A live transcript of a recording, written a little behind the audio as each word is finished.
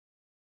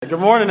Good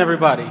morning,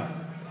 everybody.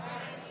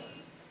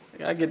 I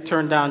gotta get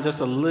turned down just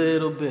a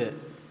little bit.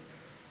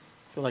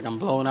 I feel like I'm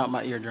blowing out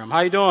my eardrum. How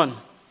you doing?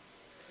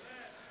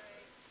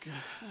 Good.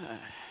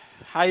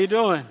 How you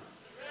doing?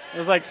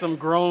 There's like some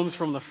groans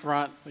from the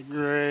front. Like,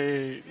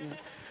 great.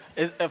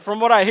 From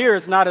what I hear,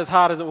 it's not as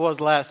hot as it was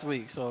last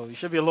week, so you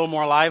should be a little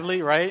more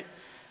lively, right?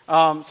 So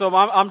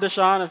I'm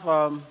Deshaun.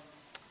 If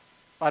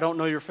I don't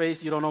know your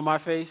face, you don't know my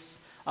face.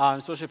 I'm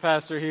associate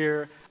pastor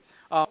here.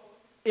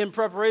 In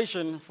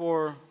preparation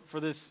for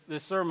this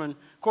sermon,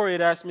 Corey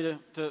had asked me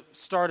to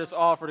start us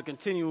off or to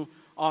continue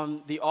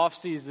on the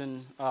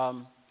off-season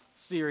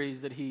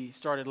series that he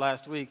started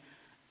last week.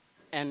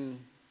 And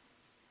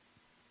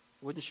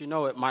wouldn't you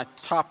know it, my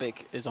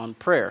topic is on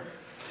prayer.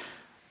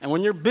 And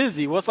when you're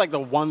busy, what's like the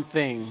one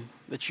thing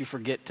that you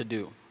forget to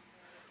do?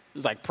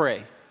 It's like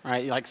pray,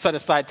 right? You like set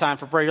aside time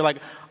for prayer. You're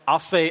like, I'll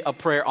say a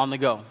prayer on the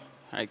go,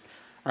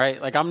 right?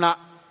 Like I'm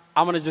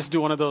going to just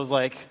do one of those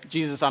like,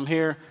 Jesus, I'm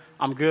here.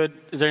 I'm good.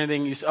 Is there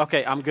anything you say?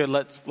 Okay, I'm good.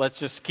 Let's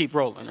just keep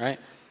rolling, right?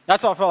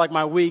 That's how I felt like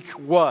my week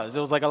was.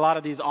 It was like a lot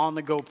of these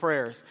on-the-go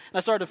prayers. And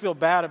I started to feel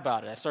bad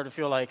about it. I started to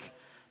feel like,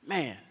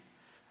 man,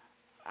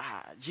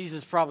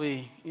 Jesus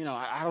probably,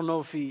 I don't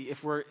know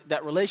if we're,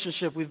 that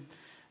relationship,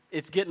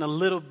 it's getting a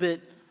little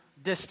bit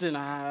distant.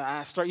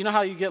 You know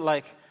how you get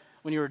like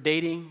when you were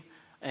dating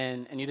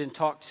and you didn't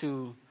talk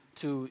to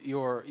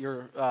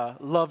your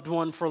loved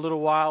one for a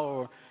little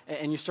while,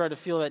 and you start to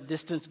feel that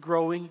distance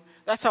growing.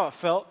 That's how it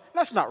felt.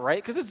 That's not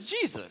right, because it's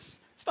Jesus.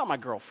 It's not my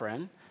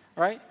girlfriend,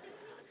 right?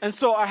 And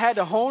so I had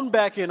to hone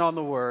back in on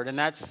the word, and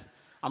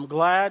I'm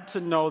glad to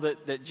know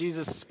that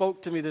Jesus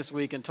spoke to me this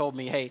week and told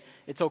me, hey,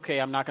 it's okay,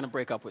 I'm not going to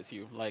break up with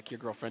you like your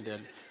girlfriend did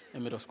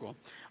in middle school.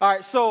 All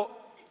right, so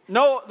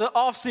the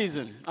off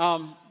season.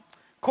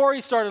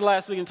 Corey started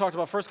last week and talked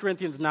about 1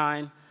 Corinthians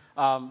 9,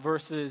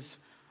 verses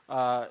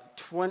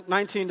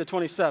 19 to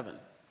 27.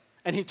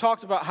 And he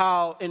talked about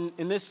how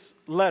in this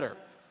letter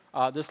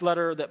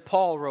that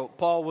Paul wrote,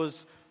 Paul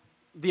was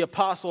the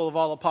apostle of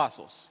all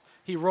apostles.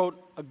 He wrote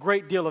a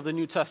great deal of the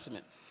New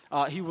Testament.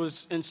 He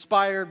was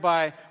inspired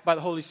by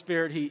the Holy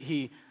Spirit.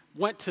 He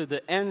went to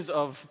the ends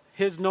of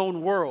his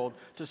known world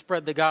to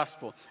spread the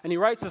gospel. And he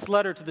writes this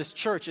letter to this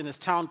church in this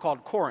town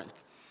called Corinth.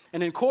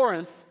 And in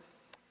Corinth,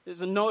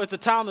 it's a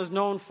town that's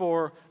known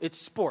for its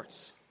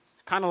sports,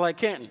 kind of like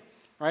Canton,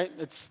 right?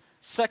 It's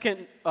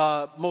second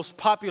most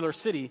popular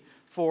city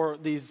for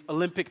these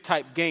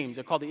Olympic-type games.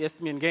 They're called the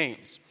Isthmian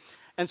Games.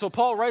 And so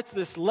Paul writes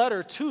this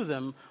letter to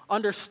them,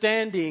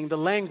 understanding the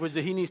language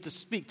that he needs to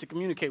speak to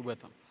communicate with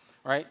them,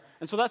 right?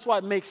 And so that's why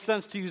it makes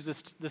sense to use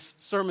this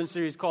sermon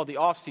series called the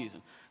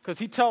off-season, because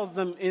he tells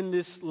them in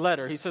this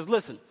letter, he says,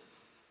 listen,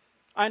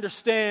 I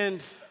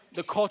understand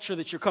the culture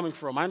that you're coming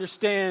from. I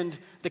understand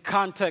the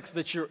context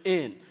that you're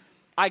in.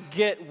 I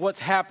get what's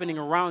happening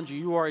around you.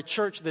 You are a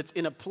church that's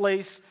in a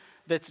place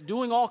that's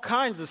doing all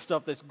kinds of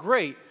stuff that's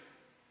great,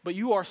 but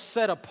you are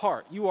set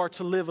apart. You are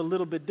to live a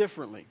little bit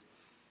differently.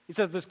 He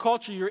says this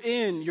culture you're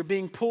in, you're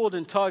being pulled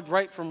and tugged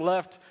right from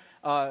left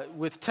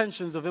with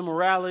tensions of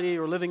immorality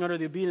or living under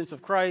the obedience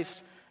of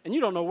Christ, and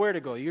you don't know where to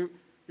go. You're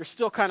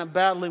still kind of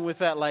battling with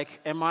that, like,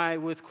 am I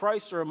with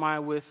Christ or am I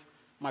with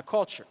my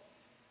culture?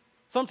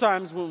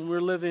 Sometimes when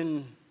we're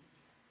living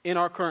in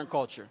our current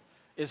culture,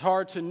 it's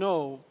hard to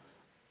know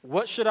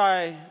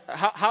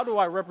how do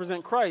I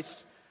represent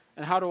Christ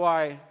and how do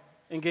I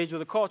engage with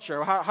the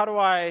culture? How do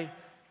I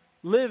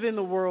live in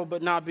the world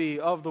but not be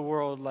of the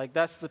world? Like,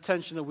 that's the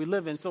tension that we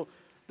live in. So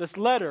this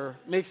letter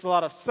makes a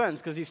lot of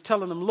sense because he's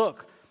telling them,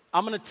 look,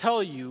 I'm going to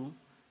tell you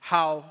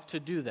how to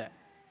do that,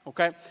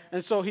 okay?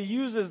 And so he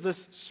uses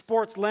this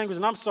sports language,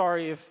 and I'm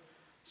sorry if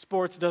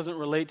sports doesn't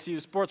relate to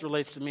you. Sports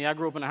relates to me. I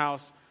grew up in a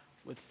house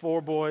with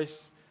 4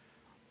 boys.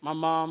 My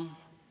mom,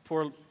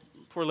 poor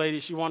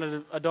lady, she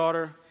wanted a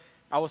daughter.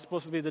 I was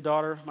supposed to be the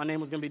daughter. My name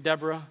was going to be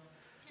Deborah.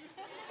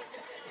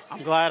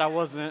 I'm glad I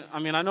wasn't. I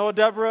mean, I know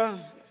Deborah.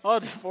 Oh,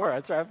 Deborah,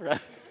 that's right. I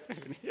forgot.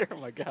 Oh,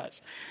 my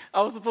gosh.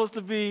 I was supposed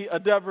to be a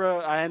Deborah.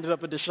 I ended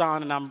up a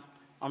Deshaun, and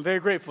I'm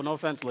very grateful. No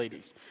offense,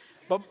 ladies.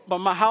 But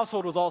my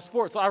household was all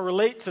sports, so I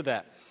relate to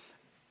that.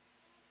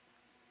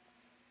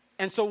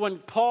 And so when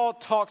Paul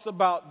talks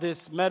about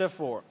this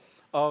metaphor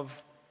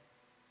of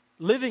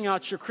living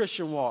out your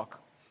Christian walk,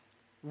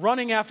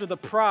 running after the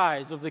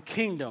prize of the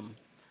kingdom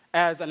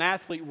as an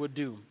athlete would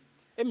do,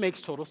 it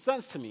makes total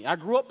sense to me. I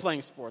grew up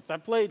playing sports. I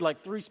played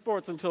like 3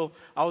 sports until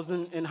I was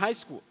in high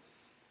school.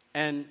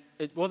 And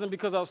it wasn't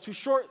because I was too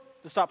short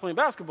to stop playing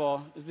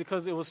basketball. It's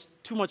because it was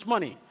too much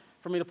money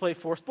for me to play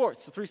 4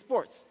 sports, so 3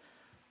 sports.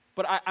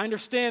 But I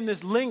understand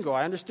this lingo.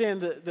 I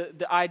understand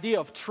the idea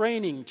of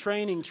training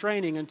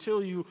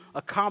until you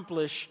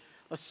accomplish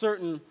a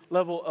certain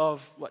level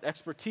of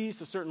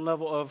expertise, a certain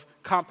level of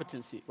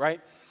competency,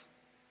 right?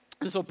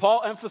 And so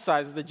Paul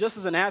emphasizes that just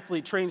as an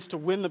athlete trains to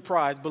win the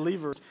prize,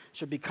 believers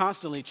should be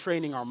constantly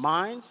training our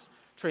minds,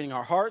 training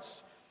our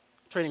hearts,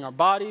 training our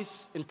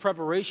bodies in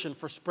preparation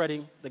for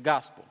spreading the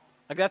gospel.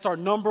 Like, that's our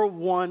number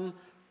one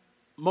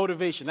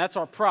motivation. That's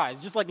our prize.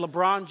 Just like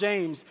LeBron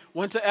James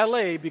went to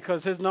LA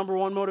because his number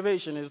one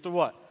motivation is to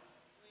what?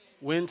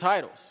 Win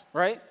titles,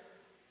 right?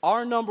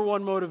 our number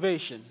one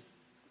motivation,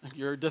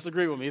 you're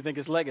disagreeing with me, you think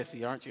it's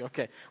legacy, aren't you?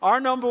 Okay. Our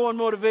number one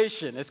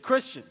motivation as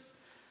Christians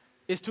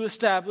is to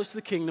establish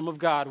the kingdom of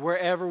God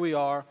wherever we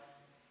are,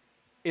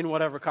 in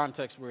whatever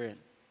context we're in.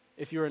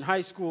 If you're in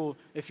high school,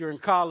 if you're in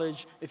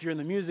college, if you're in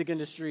the music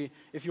industry,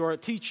 if you're a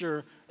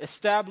teacher,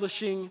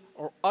 establishing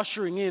or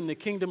ushering in the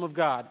kingdom of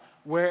God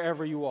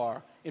wherever you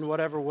are, in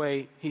whatever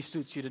way He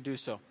suits you to do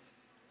so.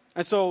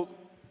 And so,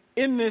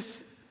 in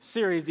this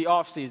series, the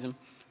off season,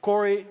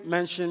 Corey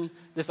mentioned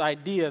this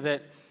idea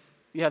that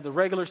you have the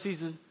regular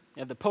season,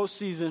 you have the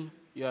postseason,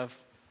 you have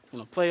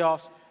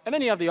playoffs, and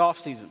then you have the off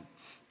season.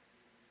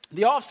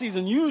 The off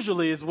season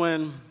usually is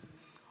when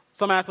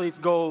some athletes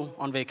go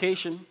on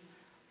vacation,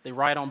 they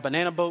ride on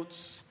banana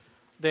boats,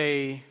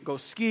 they go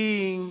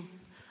skiing,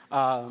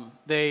 some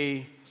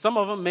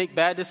of them make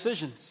bad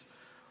decisions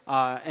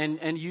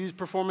and use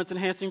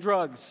performance-enhancing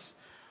drugs.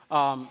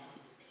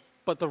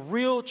 But the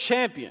real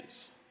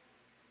champions,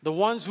 the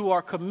ones who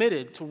are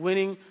committed to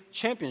winning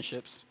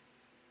championships,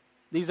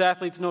 these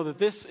athletes know that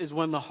this is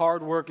when the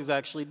hard work is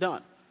actually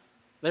done.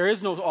 There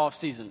is no off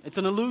season. It's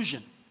an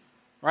illusion,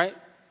 right?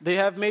 They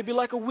have maybe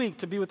like a week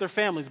to be with their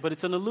families, but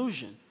it's an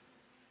illusion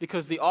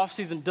because the off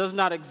season does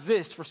not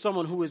exist for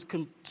someone who is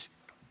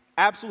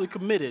absolutely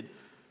committed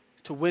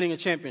to winning a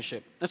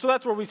championship. And so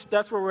that's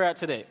where we're at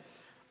today.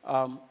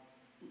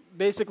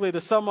 Basically, to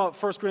sum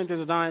up 1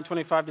 Corinthians 9,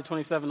 25 to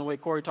 27, the way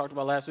Corey talked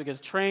about last week, is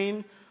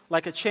train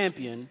like a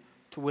champion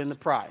to win the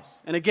prize.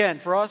 And again,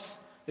 for us,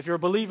 if you're a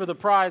believer, the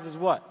prize is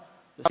what?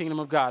 The kingdom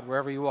of God,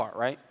 wherever you are,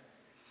 right?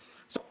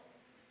 So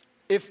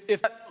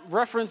if that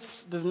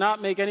reference does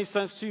not make any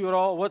sense to you at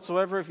all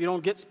whatsoever, if you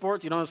don't get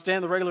sports, you don't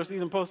understand the regular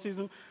season,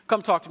 postseason,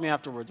 come talk to me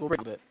afterwards. We'll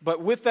break a bit.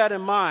 But with that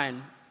in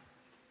mind,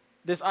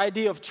 this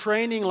idea of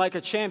training like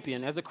a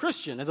champion, as a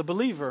Christian, as a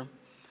believer,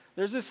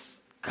 there's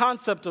this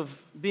concept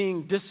of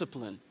being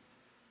disciplined.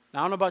 Now,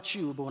 I don't know about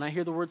you, but when I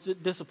hear the word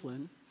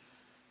discipline,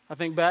 I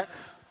think back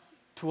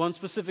to one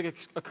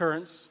specific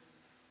occurrence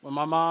when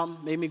my mom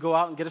made me go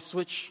out and get a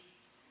switch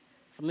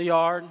from the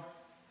yard,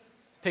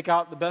 pick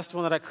out the best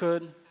one that I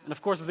could. And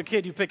of course, as a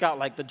kid, you pick out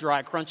like the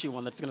dry, crunchy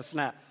one that's going to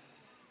snap.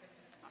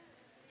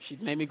 She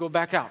made me go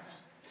back out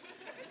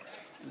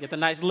and get the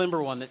nice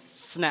limber one that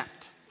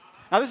snapped.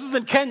 Now, this was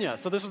in Kenya,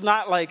 so this was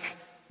not like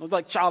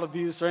child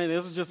abuse or anything.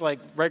 This was just like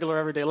regular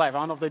everyday life. I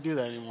don't know if they do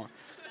that anymore.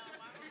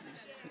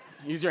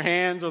 Use your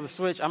hands or the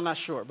switch. I'm not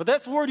sure. But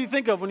that's the word you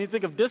think of when you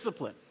think of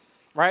discipline,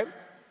 right?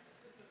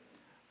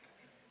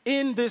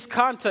 In this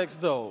context,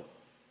 though,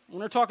 when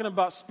we're talking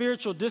about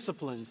spiritual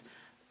disciplines,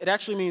 it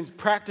actually means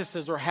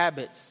practices or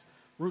habits,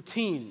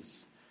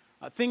 routines,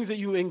 things that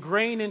you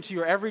ingrain into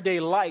your everyday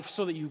life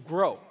so that you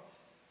grow.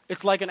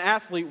 It's like an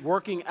athlete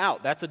working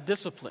out. That's a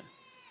discipline,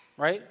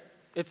 right?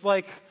 It's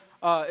like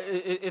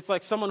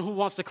someone who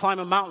wants to climb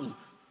a mountain,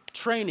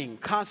 training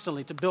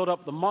constantly to build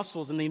up the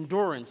muscles and the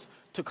endurance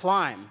to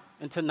climb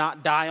and to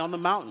not die on the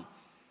mountain,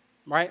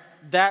 right?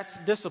 That's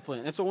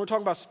discipline. And so when we're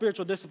talking about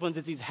spiritual disciplines,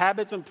 it's these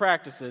habits and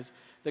practices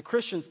that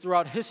Christians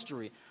throughout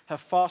history have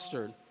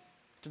fostered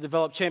to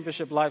develop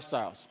championship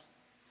lifestyles.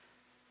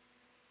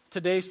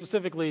 Today,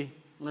 specifically,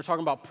 when we're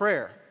talking about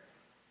prayer,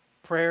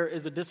 prayer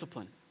is a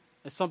discipline.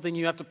 It's something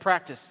you have to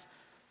practice,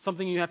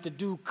 something you have to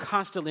do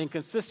constantly and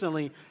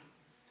consistently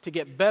to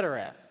get better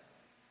at,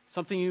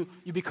 something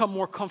you become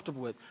more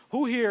comfortable with.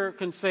 Who here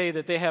can say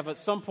that they have at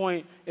some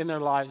point in their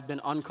lives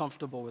been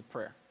uncomfortable with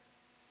prayer?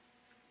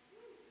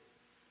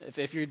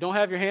 If you don't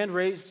have your hand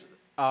raised,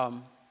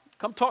 come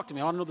talk to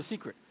me. I want to know the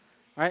secret,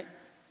 right?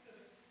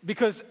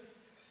 Because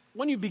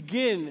when you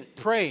begin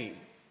praying,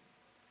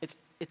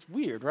 it's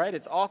weird, right?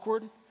 It's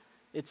awkward.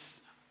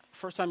 It's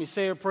first time you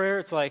say a prayer,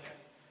 it's like,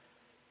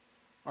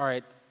 all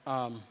right,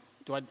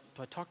 do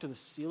I talk to the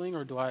ceiling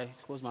or do I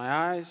close my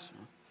eyes?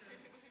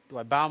 Do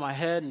I bow my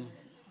head? And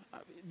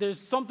there's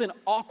something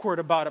awkward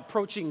about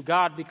approaching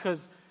God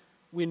because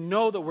we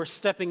know that we're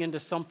stepping into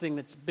something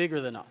that's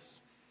bigger than us.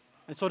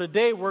 And so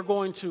today we're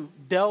going to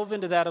delve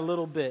into that a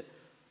little bit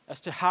as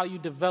to how you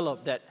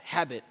develop that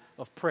habit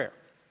of prayer.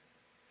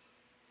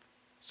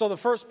 So the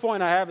first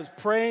point I have is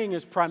praying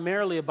is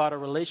primarily about a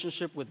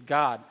relationship with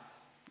God,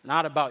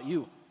 not about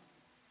you.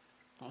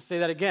 I'll say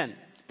that again.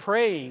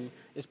 Praying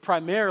is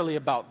primarily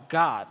about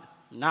God,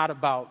 not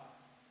about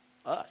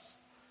us.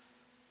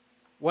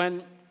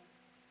 When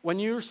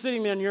you're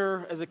sitting there and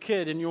you're as a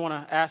kid and you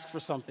want to ask for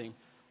something,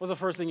 what's the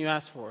first thing you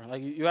ask for?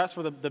 Like you ask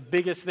for the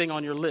biggest thing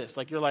on your list.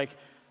 Like you're like,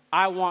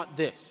 I want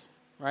this,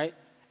 right?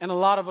 And a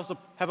lot of us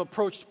have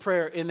approached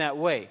prayer in that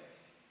way.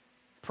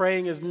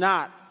 Praying is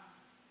not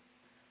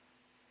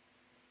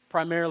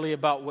primarily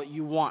about what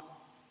you want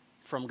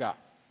from God.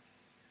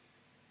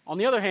 On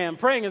the other hand,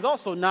 praying is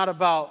also not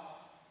about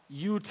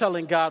you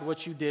telling God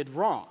what you did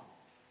wrong.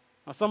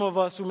 Now, some of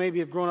us who maybe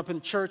have grown up in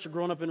church or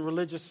grown up in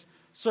religious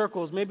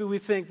circles, maybe we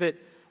think that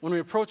when we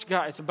approach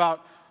God, it's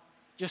about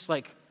just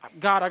like,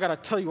 God, I got to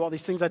tell you all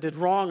these things I did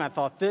wrong. I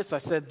thought this, I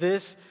said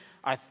this,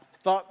 I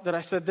thought that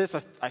I said this,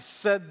 I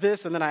said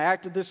this, and then I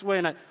acted this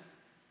way,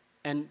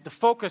 and the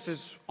focus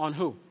is on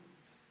who?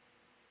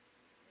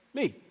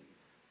 Me.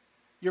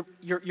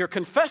 You're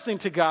confessing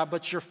to God,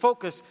 but your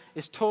focus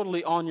is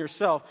totally on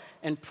yourself.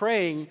 And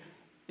praying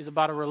is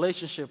about a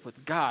relationship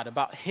with God,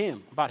 about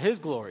Him, about His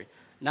glory,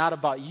 not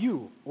about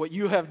you, what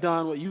you have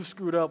done, what you've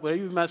screwed up, what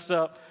you've messed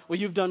up, what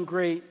you've done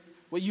great,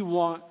 what you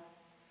want.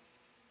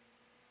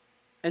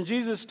 And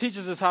Jesus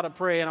teaches us how to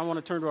pray, and I want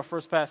to turn to our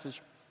first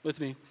passage with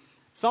me.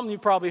 Something you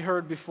probably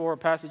heard before, a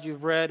passage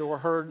you've read or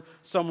heard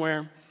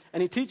somewhere.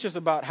 And He teaches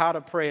about how to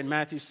pray in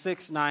Matthew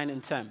 6, 9,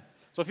 and 10.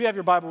 So if you have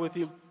your Bible with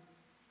you,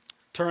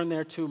 turn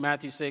there to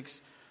Matthew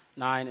 6,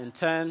 9, and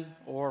 10,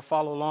 or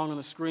follow along on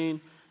the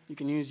screen. You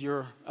can use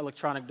your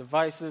electronic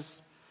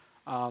devices.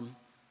 And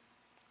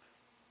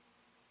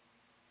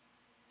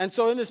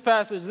so in this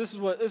passage, this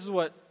is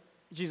what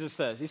Jesus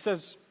says. He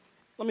says,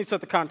 let me set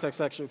the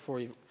context actually for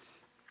you.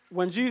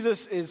 When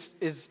Jesus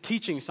is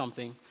teaching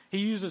something, He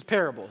uses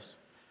parables.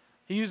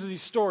 He uses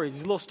these stories,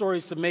 these little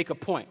stories to make a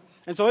point.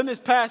 And so in this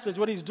passage,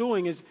 what He's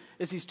doing is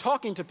He's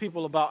talking to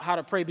people about how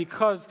to pray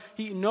because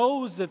He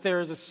knows that there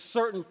is a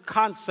certain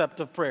concept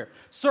of prayer.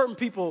 Certain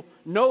people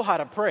know how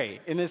to pray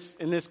in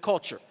this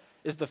culture.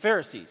 It's the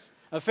Pharisees.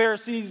 The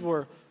Pharisees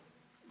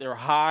they're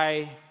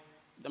high.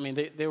 I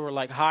mean, they were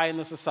like high in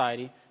the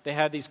society. They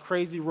had these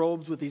crazy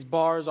robes with these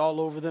bars all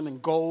over them in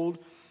gold.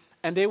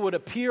 And they would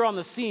appear on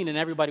the scene and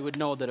everybody would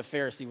know that a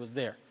Pharisee was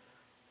there.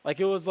 Like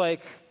it was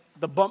like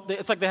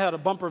it's like they had a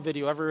bumper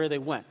video everywhere they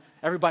went.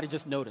 Everybody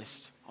just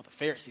noticed, oh, the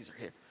Pharisees are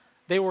here.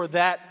 They were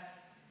that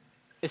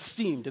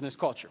esteemed in this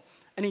culture.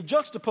 And He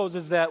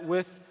juxtaposes that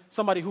with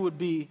somebody who would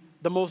be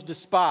the most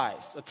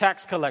despised, a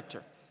tax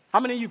collector. How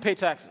many of you pay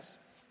taxes?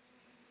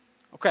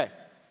 Okay.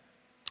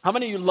 How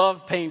many of you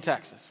love paying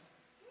taxes?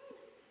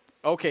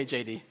 Okay,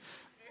 JD.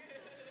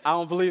 I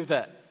don't believe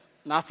that.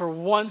 Not for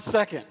 1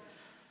 second.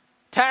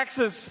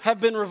 Taxes have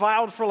been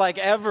reviled for like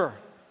ever.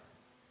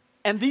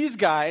 And these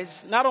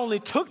guys not only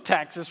took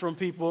taxes from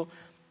people,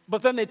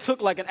 but then they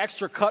took like an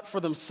extra cut for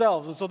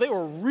themselves. And so they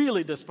were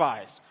really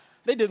despised.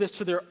 They did this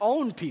to their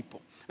own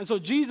people. And so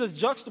Jesus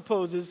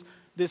juxtaposes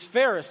this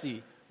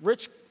Pharisee,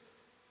 rich,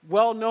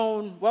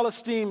 well-known,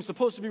 well-esteemed,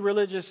 supposed to be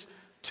religious,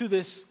 to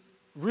this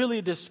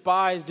really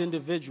despised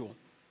individual.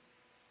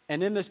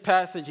 And in this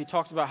passage, He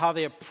talks about how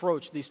they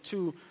approach, these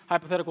two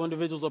hypothetical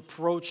individuals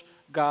approach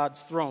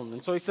God's throne.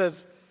 And so He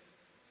says,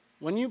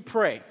 when you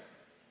pray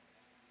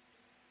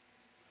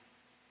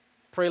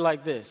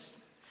like this: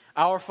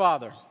 Our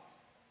Father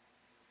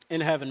in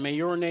heaven, may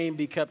your name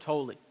be kept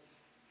holy.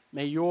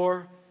 May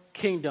your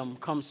kingdom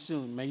come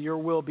soon. May your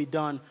will be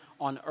done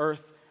on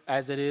earth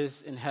as it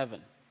is in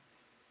heaven.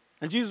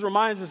 And Jesus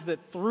reminds us that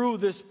through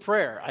this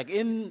prayer, like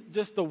in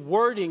just the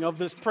wording of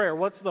this prayer,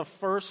 what's the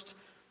first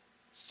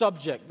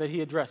subject that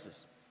He addresses?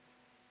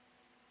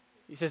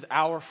 He says,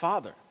 Our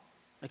Father.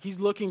 Like He's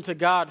looking to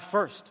God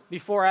first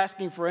before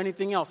asking for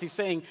anything else. He's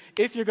saying,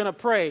 if you're going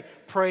to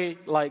pray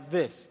like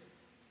this.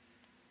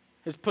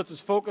 He puts His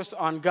focus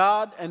on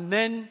God and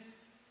then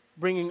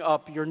bringing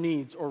up your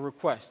needs or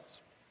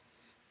requests.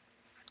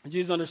 And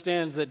Jesus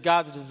understands that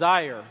God's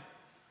desire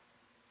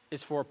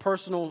is for a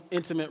personal,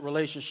 intimate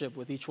relationship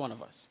with each one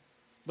of us.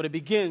 But it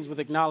begins with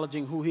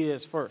acknowledging who He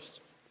is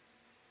first.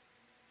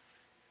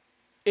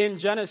 In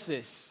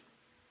Genesis,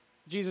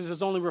 Jesus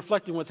is only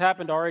reflecting what's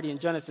happened already in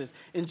Genesis.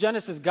 In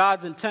Genesis,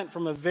 God's intent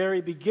from the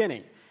very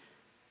beginning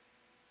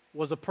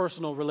was a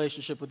personal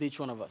relationship with each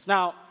one of us.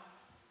 Now,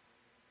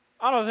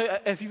 I don't know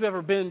if you've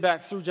ever been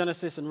back through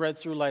Genesis and read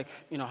through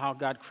how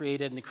God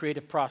created and the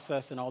creative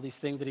process and all these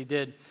things that He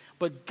did.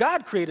 But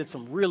God created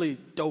some really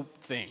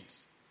dope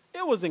things.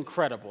 It was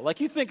incredible. Like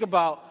you think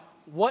about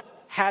what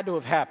had to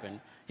have happened.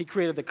 He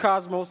created the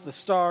cosmos, the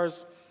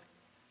stars.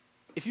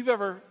 If you've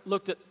ever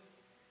looked at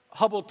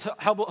Hubble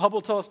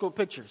telescope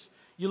pictures,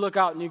 you look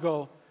out and you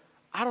go,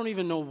 I don't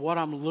even know what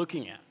I'm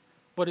looking at,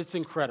 but it's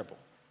incredible.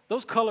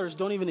 Those colors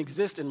don't even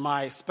exist in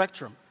my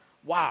spectrum.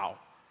 Wow.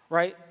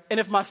 Right? And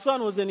if my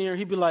son was in here,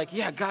 he'd be like,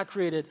 yeah, God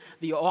created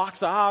the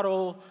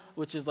oxyotl,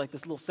 which is like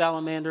this little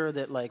salamander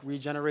that like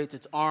regenerates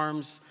its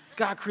arms.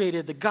 God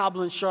created the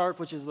goblin shark,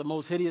 which is the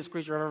most hideous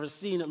creature I've ever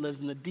seen. It lives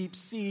in the deep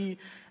sea,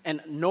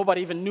 and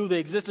nobody even knew they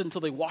existed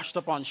until they washed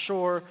up on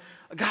shore.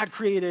 God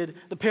created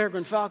the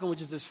peregrine falcon,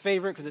 which is his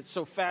favorite because it's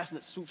so fast and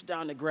it swoops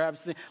down and it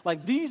grabs things.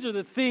 Like these are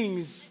the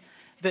things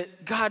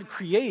that God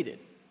created,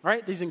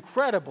 right? These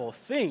incredible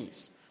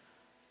things.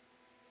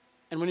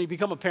 And when you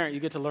become a parent, you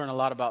get to learn a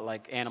lot about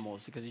like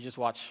animals because you just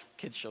watch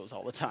kids shows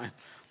all the time,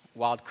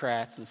 wild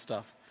kratts and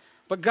stuff.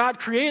 But God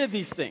created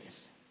these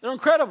things. They're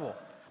incredible.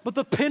 But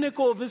the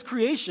pinnacle of His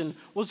creation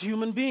was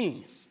human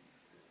beings.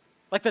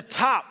 Like the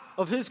top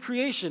of His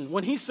creation.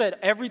 When He said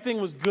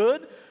everything was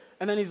good,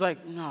 and then He's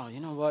like, no,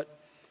 you know what?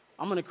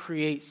 I'm going to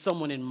create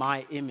someone in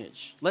my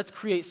image. Let's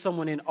create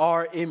someone in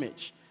our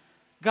image.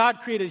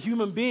 God created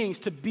human beings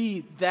to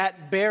be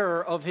that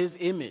bearer of His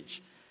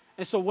image.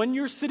 And so when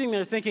you're sitting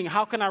there thinking,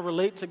 how can I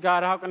relate to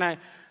God? How can I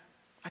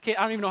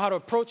don't even know how to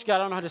approach God. I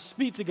don't know how to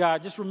speak to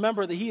God. Just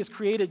remember that He has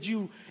created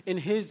you in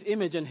His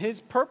image, and His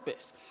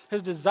purpose,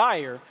 His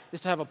desire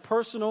is to have a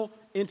personal,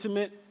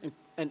 intimate,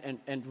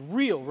 and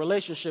real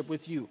relationship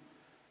with you.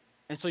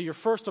 And so your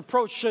first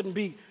approach shouldn't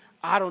be,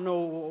 I don't know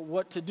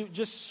what to do.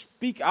 Just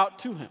speak out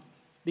to him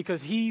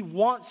because he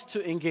wants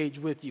to engage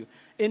with you.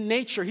 In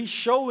nature, he's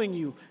showing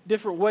you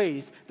different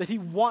ways that he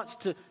wants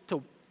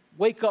to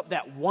wake up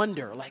that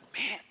wonder. Like,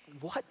 man,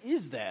 what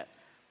is that?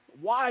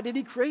 Why did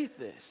he create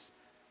this?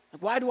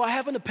 Why do I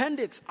have an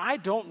appendix? I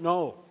don't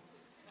know.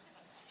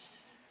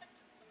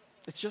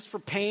 It's just for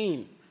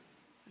pain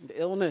and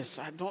illness.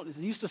 It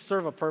used to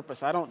serve a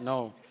purpose. I don't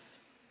know.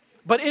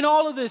 But in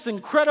all of this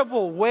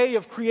incredible way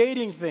of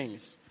creating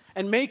things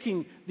and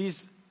making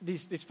these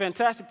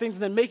fantastic things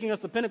and then making us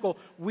the pinnacle,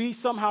 we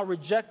somehow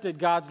rejected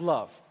God's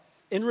love.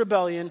 In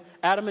rebellion,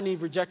 Adam and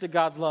Eve rejected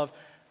God's love.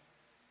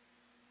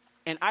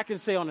 And I can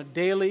say on a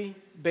daily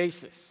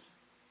basis,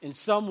 in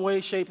some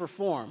way, shape, or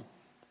form,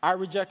 I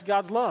reject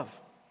God's love.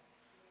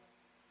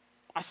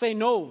 I say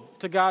no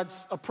to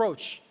God's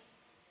approach.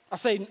 I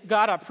say,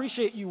 God, I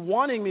appreciate you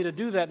wanting me to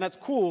do that, and that's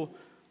cool.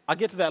 I'll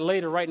get to that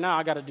later. Right now,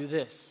 I got to do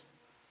this.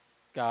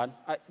 God,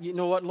 you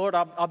know what, Lord,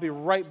 I'll be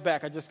right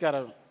back. I just got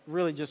to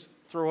really just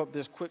throw up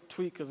this quick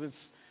tweet because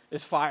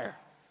it's fire.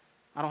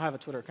 I don't have a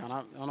Twitter account.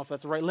 I don't know if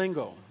that's the right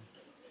lingo.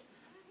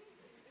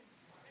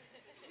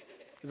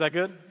 Is that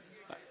good?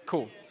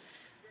 Cool.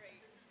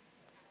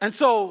 And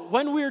so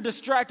when we're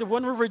distracted,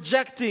 when we're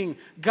rejecting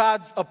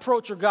God's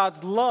approach or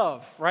God's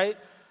love, right?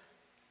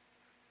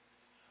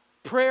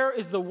 Prayer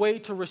is the way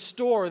to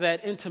restore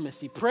that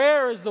intimacy.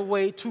 Prayer is the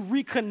way to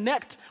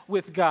reconnect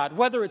with God.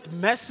 Whether it's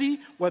messy,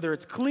 whether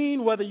it's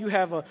clean, whether you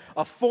have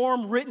a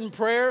form written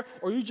prayer,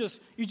 or you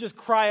just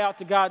cry out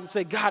to God and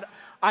say, God,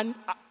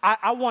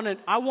 I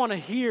want to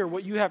hear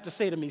what you have to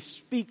say to me.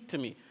 Speak to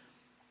me.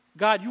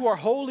 God, you are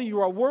holy, you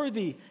are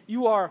worthy,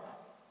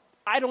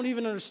 I don't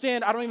even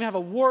understand, I don't even have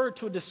a word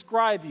to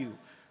describe you,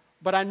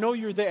 but I know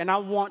you're there and I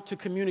want to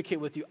communicate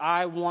with you.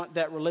 I want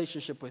that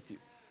relationship with you.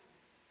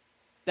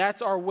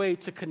 That's our way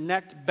to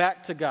connect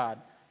back to God,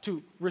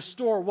 to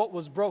restore what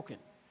was broken.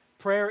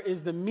 Prayer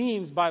is the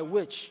means by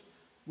which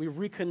we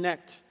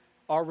reconnect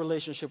our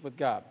relationship with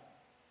God.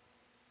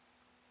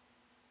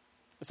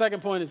 The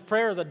second point is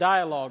prayer is a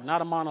dialogue,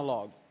 not a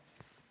monologue.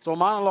 So a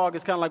monologue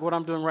is kind of like what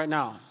I'm doing right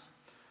now.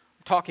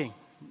 I'm talking.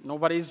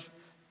 Nobody's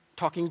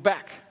talking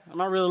back. I'm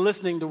not really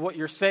listening to what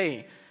you're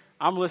saying.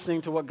 I'm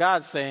listening to what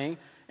God's saying,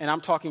 and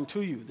I'm talking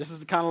to you. This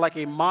is kind of like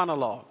a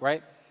monologue,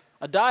 right?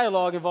 A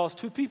dialogue involves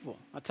two people.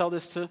 I tell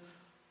this to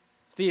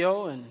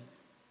Theo and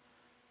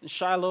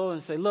Shiloh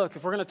and say, look,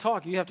 if we're going to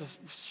talk, you have to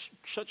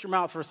shut your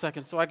mouth for a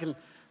second so I can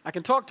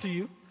talk to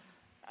you,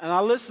 and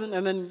I'll listen,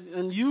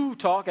 and you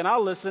talk, and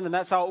I'll listen, and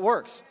that's how it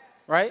works,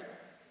 right? Amen.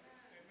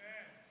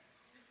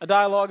 A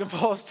dialogue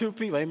involves two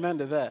people. Amen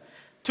to that.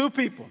 Two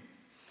people.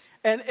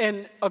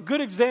 And a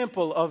good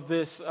example of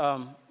this,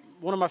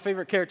 one of my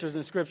favorite characters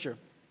in Scripture,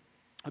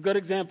 a good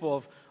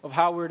example of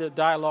how we're to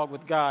dialogue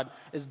with God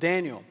is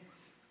Daniel.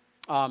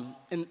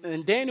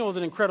 And Daniel is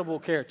an incredible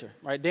character,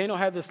 right? Daniel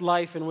had this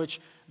life in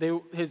which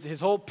his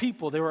whole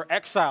people, they were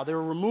exiled. They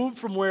were removed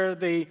from where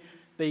they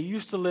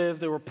used to live.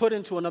 They were put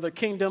into another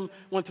kingdom,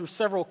 went through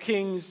several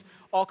kings,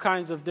 all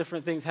kinds of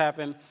different things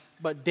happened.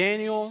 But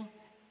Daniel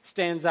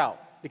stands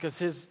out because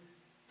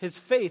his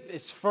faith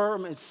is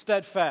firm and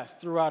steadfast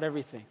throughout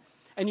everything.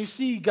 And you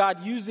see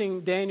God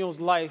using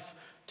Daniel's life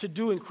to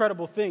do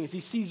incredible things.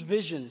 He sees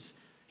visions.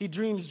 He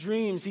dreams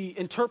dreams. He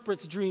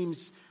interprets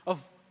dreams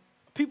of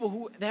people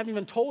who they haven't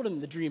even told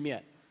him the dream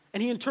yet.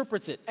 And he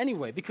interprets it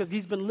anyway because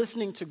he's been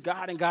listening to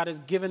God and God has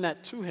given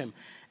that to him.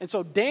 And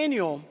so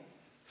Daniel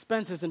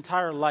spends his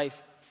entire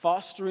life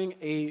fostering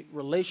a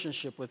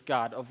relationship with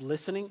God of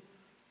listening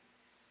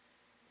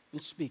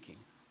and speaking.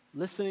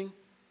 Listening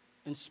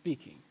and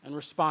speaking and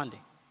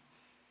responding.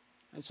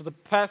 And so the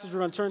passage we're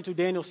going to turn to,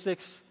 Daniel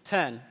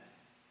 6:10.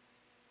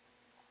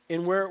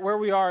 And where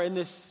we are in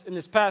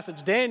this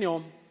passage,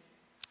 Daniel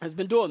has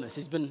been doing this.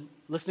 He's been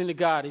listening to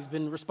God. He's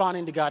been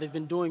responding to God. He's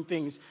been doing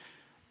things,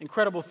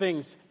 incredible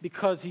things,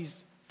 because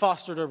he's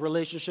fostered a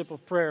relationship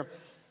of prayer.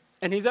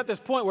 And he's at this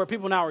point where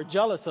people now are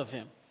jealous of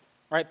him,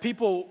 right?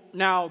 People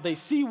now, they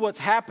see what's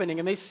happening,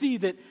 and they see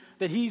that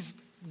he's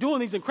doing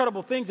these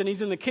incredible things, and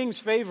he's in the king's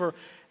favor.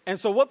 And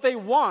so what they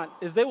want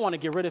is they want to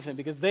get rid of him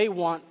because they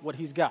want what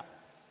he's got,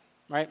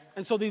 right?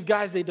 And so these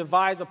guys, they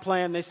devise a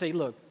plan. They say,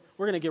 look,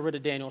 we're going to get rid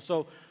of Daniel.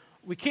 So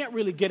we can't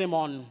really get him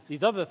on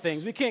these other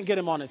things. We can't get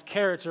him on his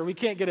character. We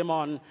can't get him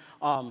on,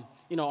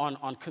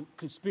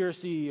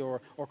 conspiracy or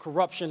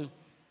corruption.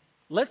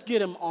 Let's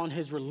get him on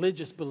his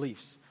religious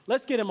beliefs.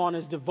 Let's get him on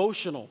his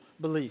devotional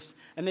beliefs.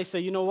 And they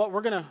say, you know what?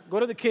 We're going to go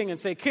to the king and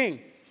say,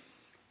 King,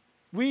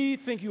 we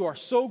think you are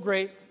so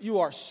great, you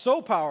are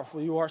so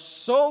powerful, you are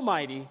so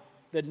mighty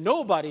that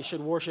nobody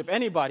should worship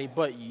anybody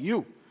but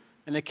you.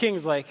 And the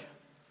king's like,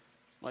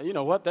 well, you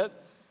know what?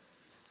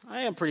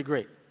 I am pretty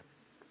great.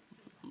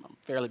 I'm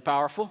fairly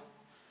powerful.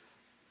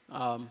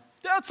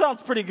 That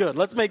sounds pretty good.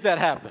 Let's make that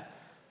happen.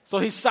 So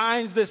he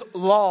signs this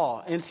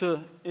law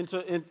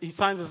he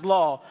signs this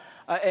law,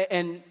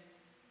 and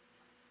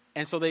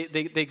so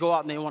they go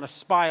out and they want to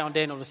spy on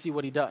Daniel to see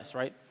what he does,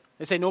 right?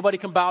 They say nobody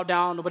can bow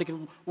down, nobody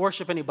can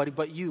worship anybody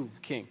but you,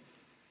 king.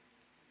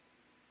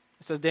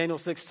 It says Daniel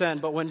 6:10,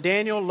 but when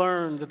Daniel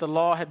learned that the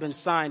law had been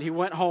signed, he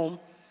went home,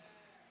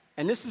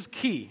 and this is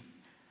key.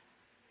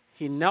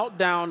 He knelt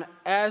down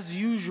as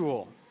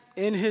usual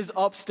in his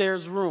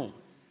upstairs room.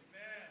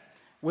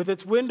 With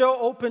its window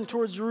open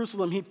towards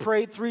Jerusalem, he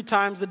prayed 3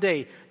 times a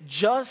day,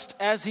 just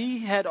as he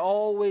had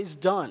always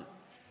done,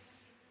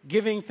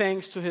 giving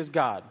thanks to his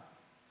God.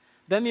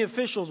 Then the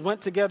officials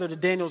went together to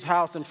Daniel's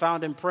house and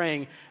found him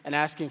praying and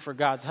asking for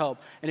God's help.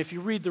 And if you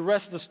read the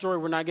rest of the story,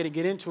 we're not going to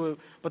get into it,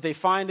 but they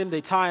find him,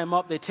 they tie him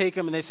up, they take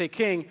him, and they say,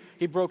 King,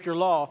 he broke your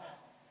law.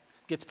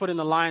 Gets put in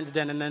the lion's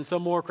den, and then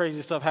some more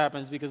crazy stuff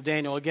happens because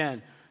Daniel,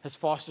 again, has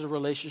fostered a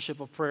relationship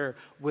of prayer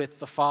with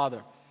the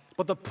Father.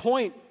 But the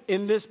point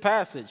in this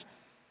passage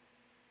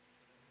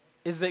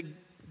is that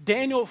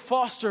Daniel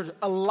fostered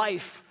a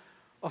life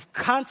of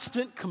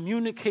constant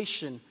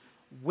communication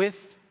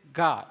with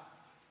God.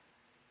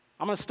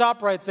 I'm going to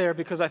stop right there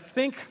because I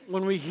think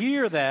when we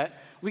hear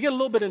that, we get a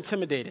little bit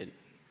intimidated.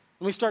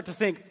 And we start to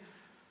think,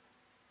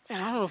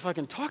 man, I don't know if I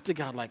can talk to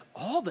God like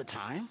all the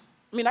time.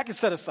 I mean, I can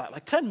set aside,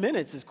 like 10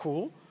 minutes is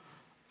cool.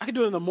 I can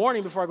do it in the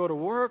morning before I go to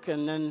work,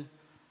 and then,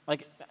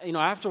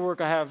 after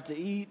work I have to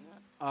eat,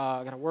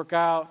 I got to work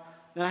out.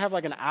 Then I have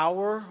like an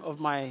hour of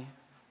my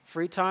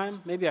free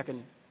time. Maybe I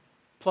can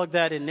plug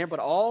that in there, but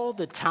all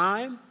the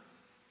time.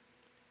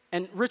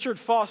 And Richard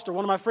Foster,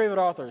 one of my favorite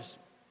authors,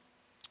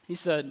 he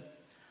said,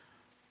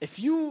 if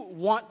you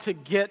want to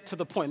get to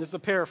the point, this is a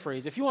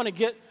paraphrase, if you want to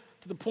get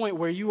to the point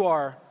where you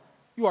are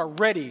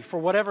ready for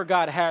whatever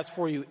God has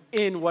for you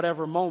in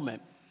whatever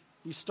moment,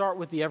 you start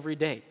with the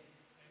everyday.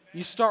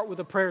 You start with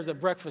the prayers at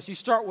breakfast. You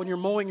start when you're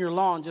mowing your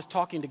lawn just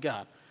talking to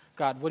God.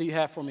 God, what do you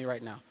have for me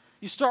right now?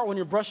 You start when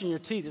you're brushing your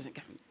teeth.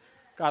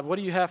 God, what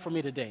do you have for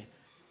me today?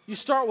 You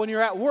start when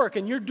you're at work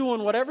and you're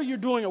doing whatever you're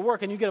doing at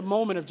work and you get a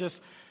moment of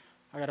just,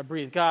 I got to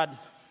breathe. God,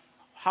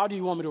 how do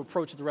you want me to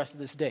approach the rest of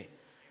this day?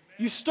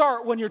 You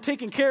start when you're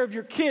taking care of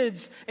your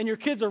kids and your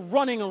kids are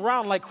running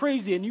around like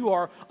crazy and you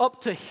are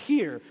up to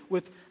here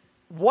with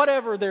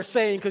whatever they're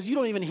saying because you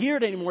don't even hear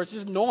it anymore. It's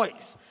just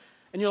noise.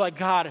 And you're like,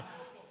 God,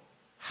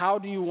 how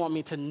do you want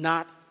me to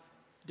not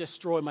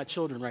destroy my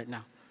children right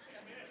now?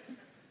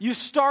 You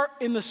start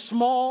in the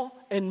small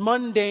and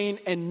mundane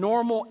and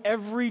normal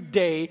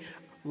everyday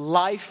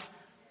life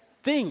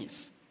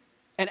things.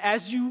 And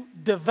as you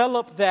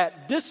develop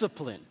that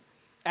discipline,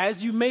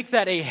 as you make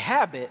that a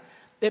habit,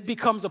 it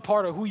becomes a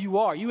part of who you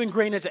are. You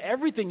ingrain it into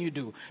everything you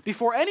do.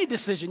 Before any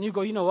decision, you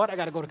go, you know what? I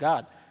got to go to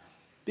God.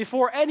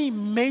 Before any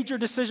major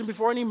decision,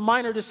 before any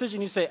minor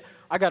decision, you say,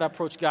 I got to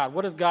approach God.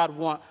 What does God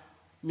want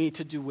me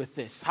to do with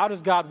this? How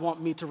does God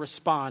want me to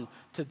respond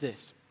to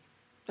this?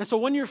 And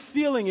so if you're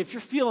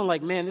feeling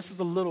like, man, this is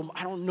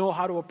I don't know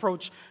how to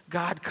approach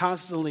God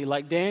constantly,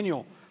 like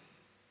Daniel,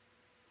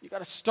 you got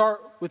to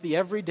start with the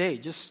everyday.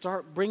 Just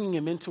start bringing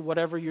him into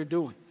whatever you're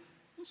doing.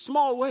 In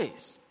small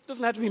ways. It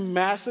doesn't have to be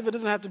massive. It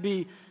doesn't have to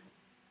be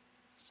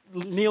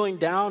kneeling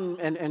down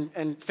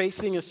and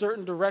facing a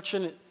certain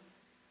direction.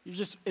 You're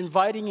just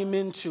inviting him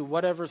into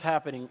whatever's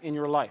happening in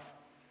your life.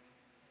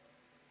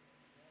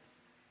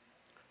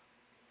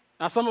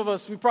 Now, some of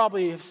us, we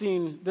probably have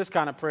seen this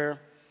kind of prayer.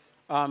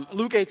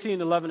 Luke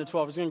 18, 11 to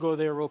 12. I'm just going to go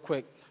there real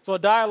quick. So a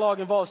dialogue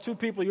involves 2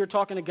 people. You're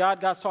talking to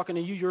God. God's talking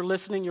to you. You're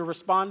listening. You're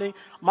responding.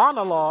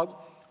 Monologue,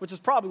 which is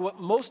probably what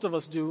most of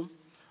us do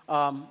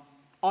on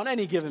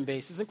any given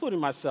basis, including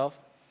myself.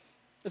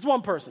 It's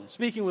one person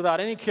speaking without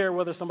any care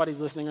whether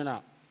somebody's listening or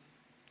not.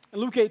 In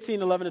Luke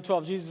 18, 11 to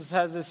 12, Jesus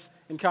has this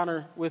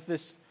encounter with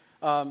this,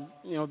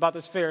 about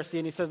this Pharisee.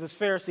 And he says this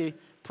Pharisee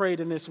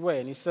prayed in this way.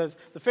 And he says,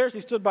 the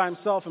Pharisee stood by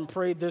himself and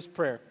prayed this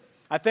prayer.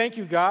 I thank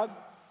you, God,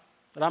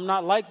 that I'm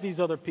not like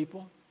these other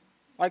people,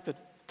 like the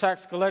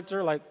tax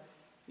collector, like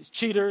these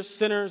cheaters,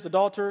 sinners,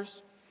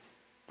 adulterers.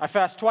 I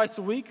fast twice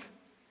a week,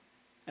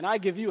 and I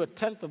give you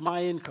 1/10 of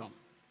my income.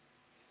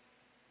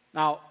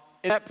 Now,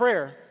 in that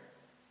prayer,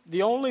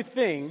 the only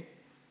thing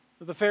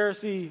that the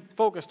Pharisee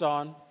focused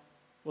on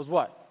was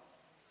what?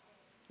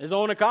 His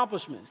own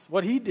accomplishments,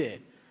 what he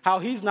did, how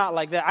he's not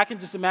like that. I can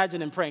just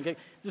imagine him praying.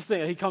 Just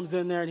think, he comes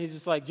in there and he's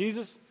just like,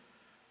 Jesus,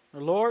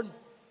 or Lord,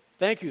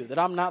 thank you that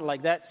I'm not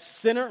like that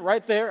sinner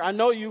right there. I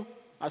know you.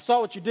 I saw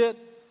what you did.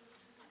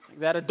 Like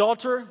that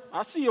adulterer,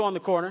 I see you on the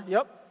corner.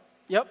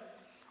 Yep.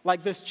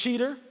 Like this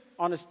cheater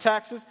on his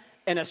taxes,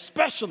 and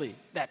especially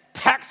that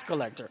tax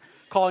collector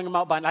calling him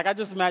out by, I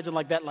just imagine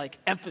that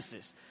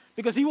emphasis.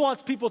 Because he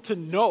wants people to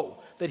know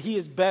that he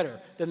is better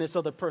than this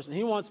other person.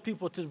 He wants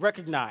people to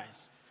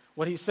recognize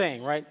what he's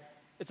saying, right?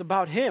 It's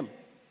about him.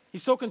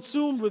 He's so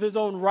consumed with his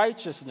own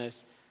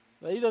righteousness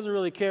that he doesn't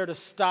really care to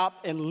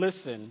stop and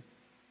listen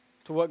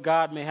to what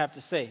God may have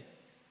to say.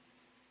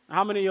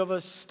 How many of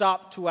us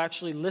stop to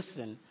actually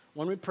listen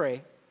when we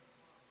pray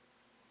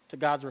to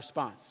God's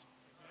response?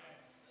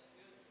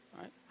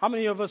 Right? How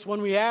many of us,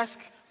 when we ask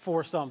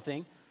for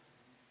something,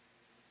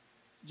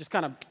 just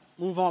kind of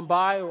move on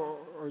by or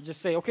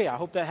just say, okay, I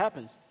hope that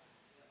happens?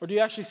 Or do you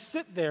actually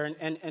sit there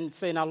and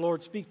say, now,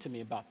 Lord, speak to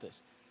me about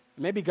this?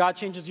 Maybe God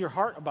changes your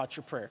heart about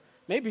your prayer.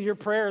 Maybe your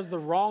prayer is the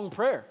wrong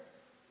prayer.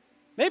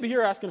 Maybe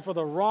you're asking for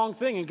the wrong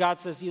thing, and God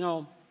says,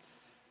 I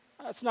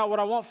That's not what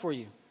I want for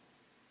you.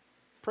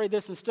 Pray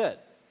this instead.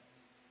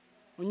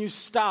 When you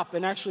stop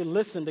and actually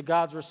listen to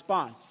God's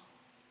response,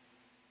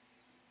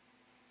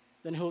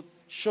 then he'll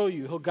show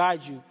you, he'll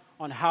guide you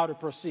on how to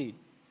proceed.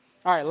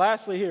 All right,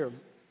 lastly here,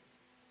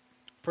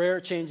 prayer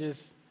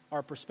changes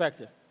our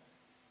perspective.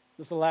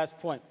 This is the last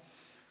point.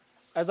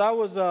 As I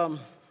was going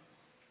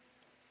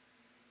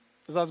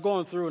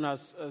through and I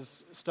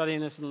was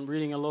studying this and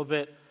reading a little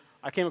bit,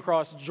 I came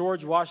across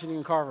George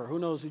Washington Carver. Who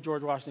knows who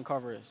George Washington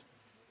Carver is?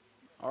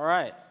 All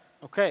right.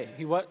 Okay.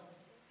 He what?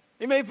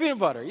 He made peanut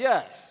butter.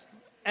 Yes.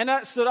 And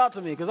that stood out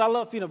to me because I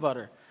love peanut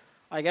butter.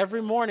 Like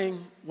every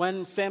morning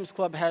when Sam's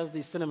Club has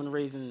these cinnamon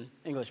raisin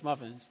English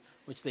muffins,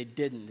 which they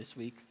didn't this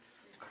week,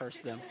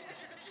 curse them.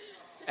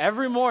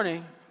 Every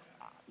morning,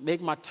 I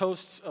make my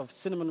toast of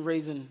cinnamon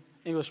raisin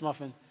English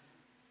muffin,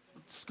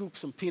 scoop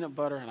some peanut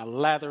butter, and I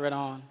lather it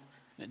on.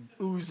 And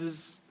it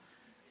oozes,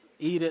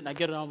 eat it, and I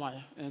get it on my,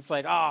 and it's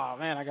like, oh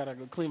man, I gotta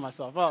go clean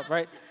myself up,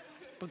 right?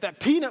 But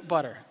that peanut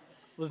butter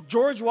was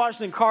George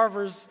Washington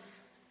Carver's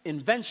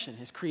invention,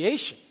 his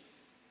creation.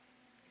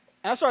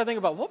 And I started thinking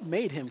about what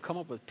made him come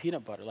up with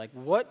peanut butter. Like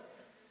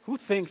who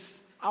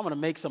thinks I'm gonna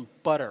make some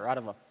butter out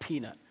of a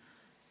peanut?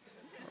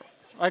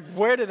 Like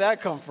where did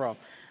that come from?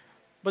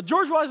 But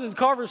George Washington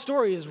Carver's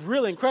story is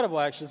really incredible,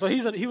 actually. So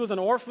he was an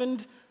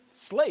orphaned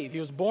slave. He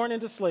was born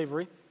into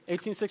slavery,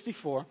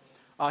 1864.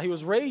 He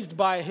was raised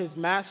by his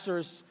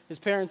masters, his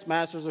parents'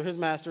 masters or his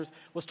masters,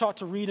 was taught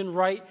to read and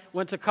write,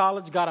 went to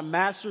college, got a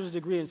master's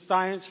degree in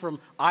science from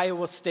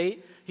Iowa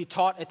State. He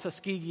taught at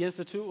Tuskegee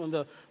Institute, one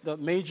of the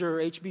major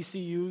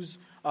HBCUs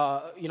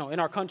in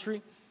our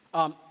country.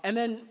 And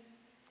then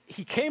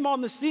he came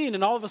on the scene,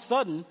 and all of a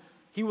sudden,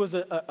 he was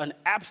an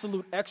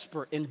absolute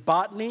expert in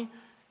botany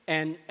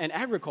and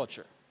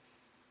agriculture.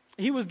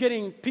 He was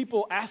getting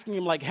people asking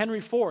him, like Henry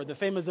Ford, the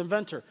famous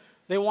inventor.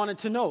 They wanted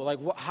to know, like,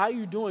 how are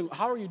you doing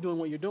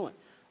what you're doing?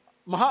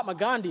 Mahatma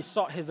Gandhi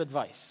sought his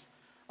advice.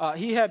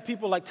 He had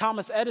people like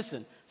Thomas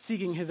Edison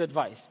seeking his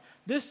advice.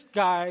 This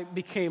guy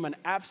became an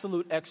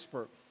absolute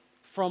expert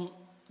from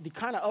the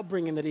kind of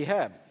upbringing that he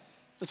had.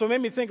 And so it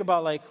made me think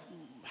about, like,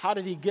 how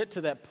did he get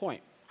to that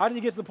point? How did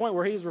he get to the point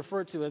where he is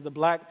referred to as the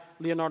Black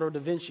Leonardo da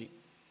Vinci?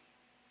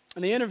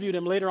 And they interviewed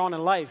him later on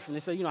in life, and they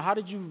said, how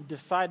did you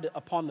decide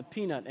upon the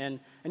peanut? And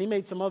he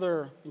made some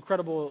other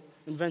incredible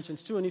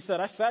inventions too. And he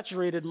said, I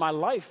saturated my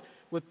life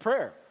with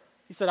prayer.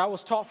 He said, I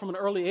was taught from an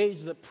early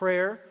age that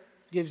prayer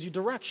gives you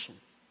direction.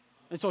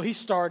 And so he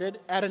started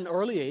at an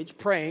early age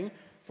praying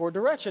for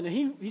direction.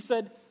 And he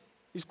said,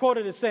 he's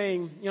quoted as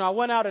saying, I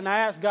went out and I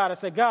asked God, I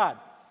said, God,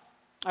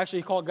 actually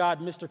he called God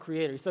Mr.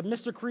 Creator. He said,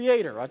 Mr.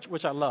 Creator,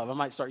 which I love. I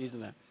might start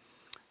using that.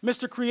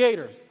 Mr.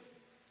 Creator,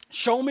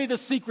 show me the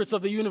secrets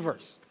of the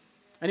universe.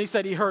 And he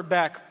said he heard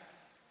back,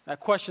 that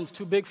question's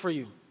too big for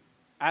you.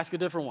 Ask a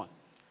different one.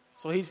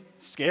 So he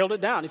scaled it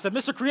down. He said,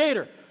 Mr.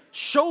 Creator,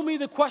 show me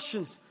the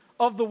questions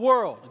of the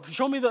world.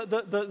 Show me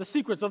the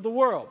secrets of the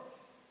world.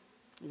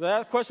 He said,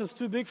 that question's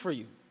too big for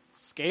you.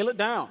 Scale it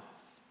down.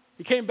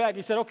 He came back.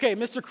 He said, okay,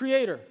 Mr.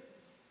 Creator,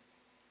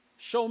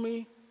 show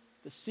me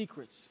the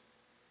secrets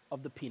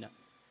of the peanut.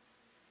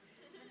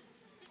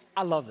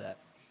 I love that.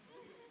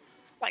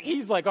 Like,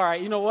 he's like, all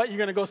right, you know what? You're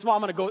going to go small.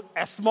 I'm going to go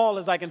as small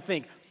as I can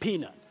think.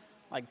 Peanut.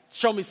 Like,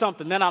 show me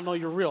something, then I'll know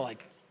you're real.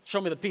 Like,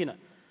 show me the peanut.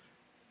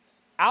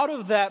 Out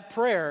of that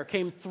prayer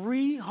came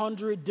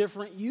 300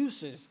 different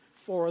uses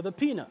for the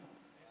peanut.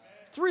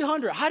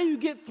 300. How do you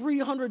get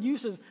 300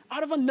 uses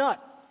out of a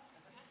nut?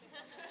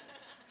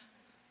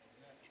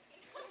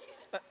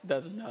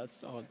 That's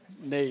nuts. Oh,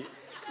 Nate,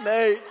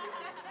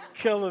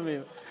 killing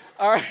me.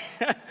 All right.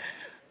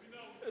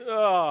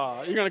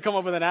 Oh, you're going to come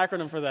up with an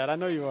acronym for that. I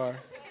know you are.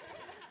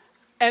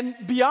 And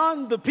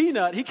beyond the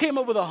peanut, he came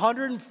up with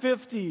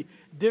 150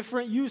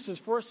 different uses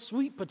for a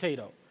sweet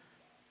potato.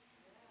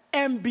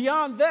 And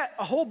beyond that,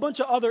 a whole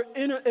bunch of other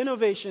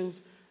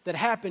innovations that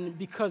happened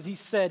because he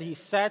said he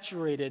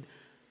saturated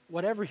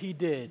whatever he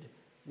did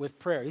with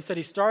prayer. He said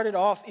he started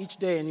off each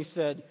day and he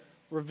said,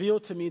 reveal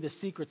to me the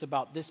secrets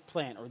about this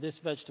plant or this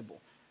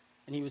vegetable.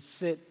 And he would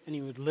sit and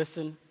he would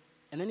listen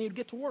and then he would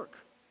get to work.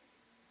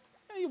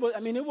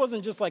 It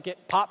wasn't just like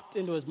it popped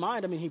into his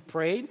mind. He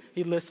prayed,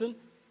 he listened,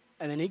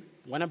 and then he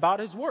went about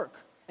his work.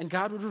 And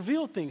God would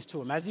reveal things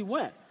to him as he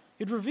went.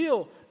 He'd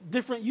reveal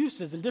different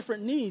uses and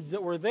different needs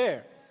that were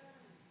there.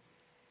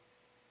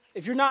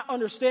 If you're not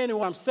understanding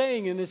what I'm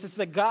saying in this, it's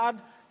that God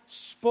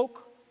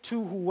spoke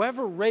to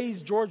whoever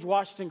raised George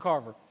Washington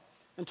Carver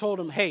and told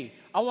him, hey,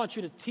 I want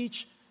you to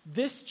teach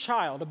this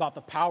child about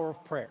the power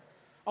of prayer.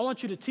 I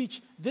want you to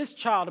teach this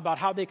child about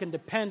how they can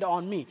depend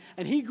on me.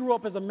 And he grew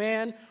up as a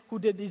man who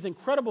did these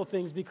incredible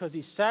things because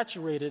he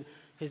saturated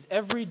his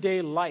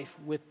everyday life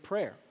with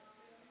prayer.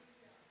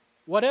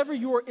 Whatever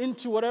you're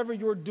into, whatever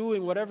you're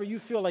doing, whatever you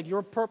feel like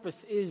your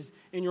purpose is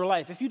in your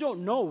life, if you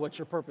don't know what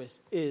your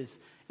purpose is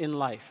in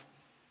life,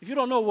 if you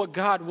don't know what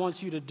God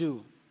wants you to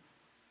do,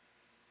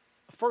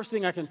 the first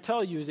thing I can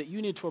tell you is that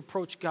you need to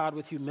approach God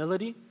with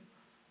humility.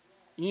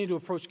 You need to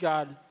approach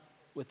God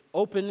with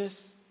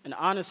openness and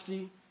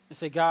honesty and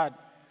say, God,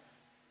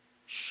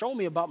 show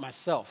me about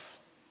myself.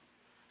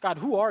 God,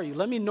 who are you?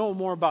 Let me know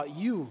more about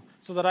you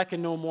so that I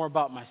can know more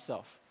about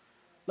myself.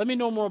 Let me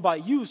know more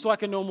about you so I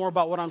can know more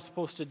about what I'm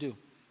supposed to do.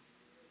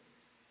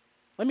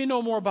 Let me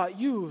know more about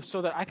you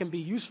so that I can be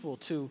useful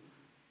to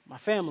my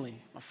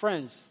family, my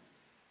friends,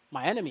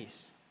 my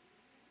enemies.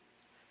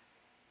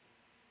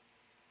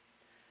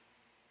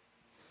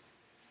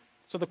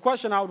 So the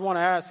question I would want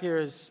to ask here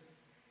is,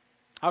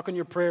 how can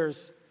your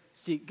prayers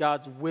seek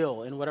God's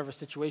will in whatever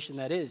situation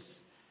that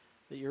is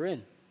that you're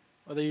in?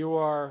 Whether you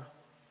are a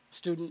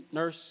student,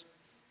 nurse,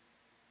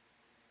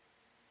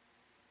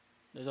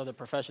 there's other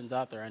professions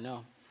out there, I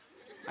know.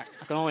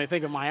 I can only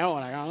think of my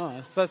own. I don't know.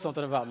 It says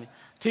something about me.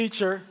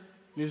 Teacher,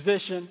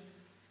 musician,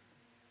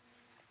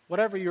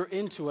 whatever you're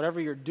into, whatever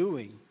you're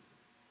doing,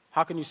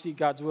 how can you seek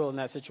God's will in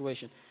that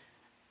situation?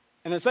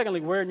 And then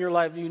secondly, where in your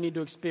life do you need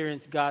to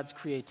experience God's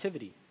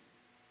creativity?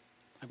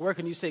 Like, where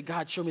can you say,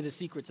 God, show me the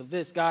secrets of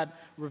this. God,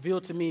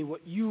 reveal to me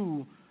what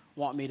you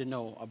want me to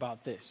know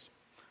about this.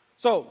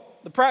 So,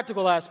 the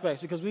practical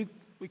aspects, because we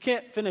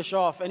can't finish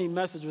off any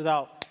message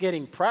without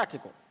getting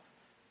practical.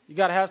 You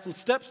got to have some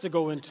steps to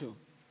go into,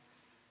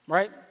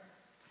 right?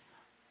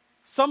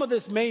 Some of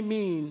this may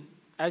mean,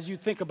 as you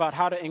think about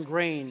how to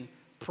ingrain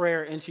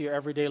prayer into your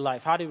everyday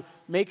life, how to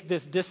make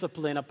this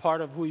discipline a part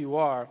of who you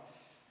are,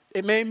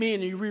 it may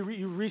mean you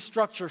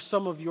restructure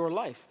some of your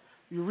life.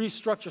 You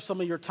restructure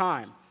some of your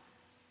time.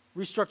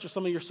 Restructure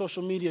some of your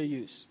social media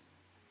use.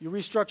 You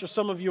restructure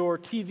some of your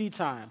TV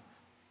time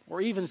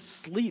or even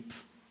sleep.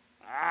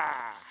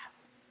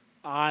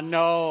 I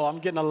know, I'm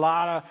getting a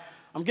lot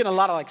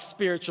of like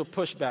spiritual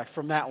pushback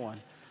from that one.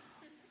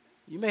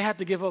 You may have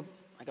to give up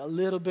like a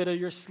little bit of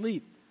your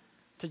sleep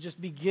to just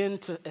begin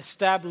to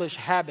establish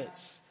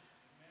habits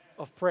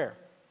of prayer.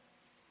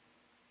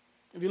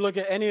 If you look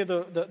at any of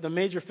the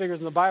major figures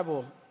in the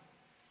Bible,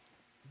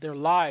 their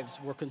lives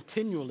were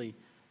continually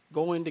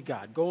going to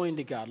God,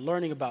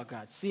 learning about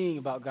God, seeing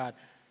about God,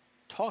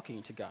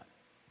 talking to God.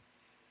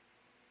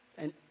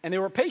 And they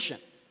were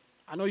patient.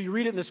 I know you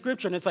read it in the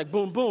scripture and it's like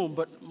boom, boom,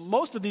 but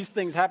most of these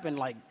things happen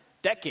like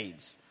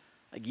decades,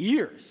 like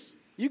years.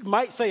 You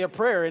might say a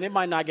prayer and it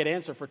might not get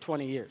answered for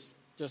 20 years,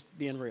 just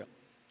being real.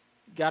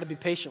 You got to be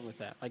patient with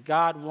that. Like,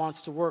 God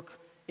wants to work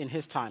in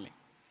his timing.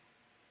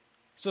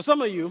 So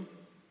some of you,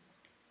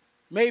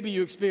 maybe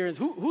you experience,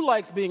 who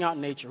likes being out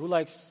in nature? Who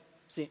likes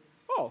seeing,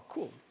 oh,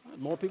 cool.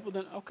 More people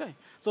than, okay.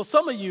 So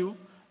some of you,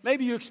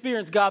 maybe you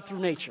experience God through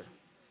nature.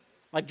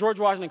 Like George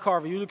Washington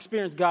Carver, you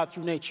experience God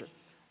through nature.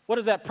 What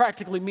does that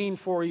practically mean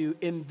for you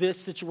in this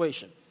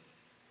situation?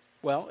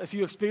 Well, if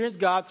you experience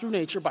God through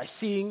nature by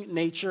seeing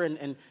nature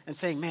and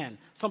saying, man,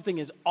 something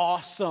is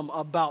awesome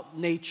about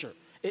nature.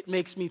 It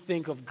makes me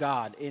think of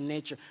God in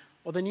nature.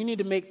 Well, then you need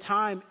to make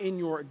time in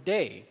your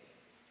day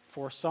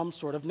for some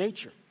sort of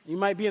nature. You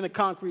might be in the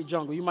concrete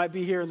jungle. You might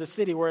be here in the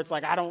city where it's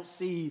like, I don't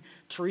see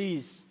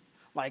trees.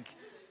 Like,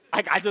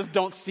 I just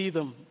don't see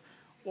them.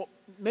 Well,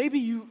 maybe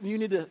you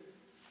need to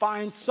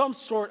find some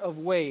sort of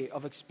way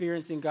of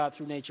experiencing God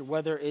through nature,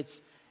 whether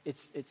it's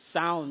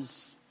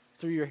sounds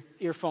through your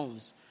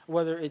earphones,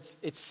 whether it's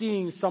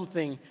seeing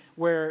something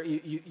where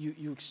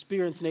you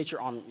experience nature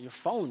on your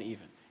phone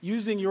even.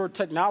 Using your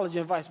technology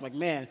and device, like,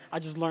 man, I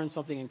just learned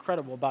something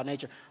incredible about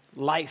nature.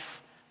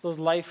 Life, those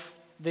life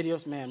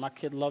videos, man, my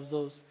kid loves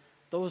those.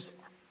 Those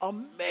are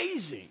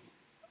amazing.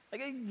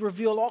 Like, they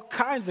reveal all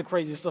kinds of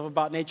crazy stuff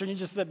about nature, and you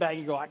just sit back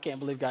and go, I can't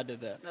believe God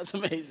did that. That's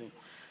amazing.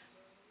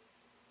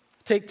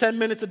 Take 10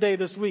 minutes a day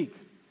this week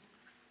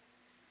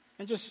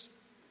and just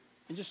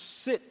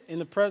sit in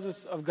the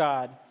presence of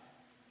God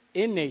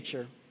in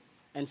nature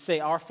and say,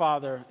 Our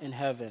Father in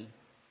heaven,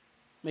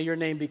 may your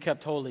name be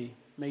kept holy.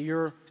 May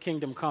your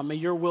kingdom come. May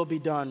your will be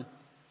done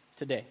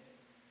today.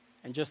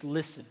 And just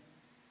listen.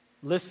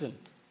 Listen.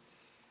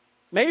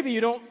 Maybe you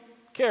don't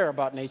care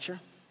about nature.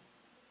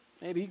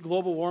 Maybe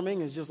global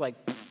warming is just like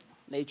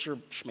nature,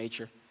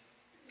 schmature.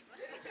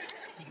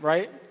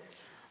 Right?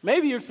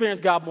 Maybe you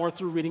experience God more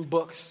through reading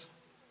books,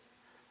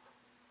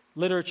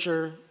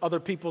 literature,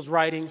 other people's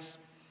writings.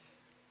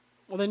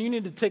 Well, then you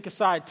need to take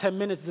aside 10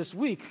 minutes this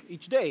week,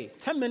 each day.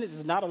 10 minutes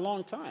is not a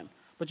long time,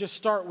 but just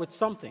start with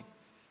something.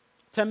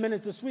 10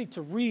 minutes this week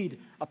to read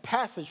a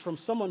passage from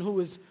someone who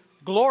is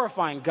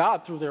glorifying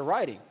God through their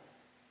writing.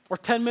 Or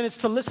 10 minutes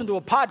to listen to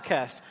a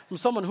podcast from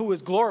someone who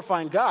is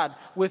glorifying God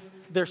with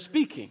their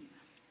speaking.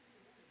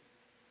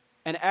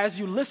 And as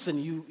you listen,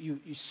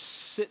 you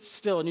sit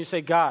still and you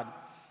say, God,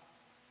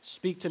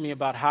 speak to me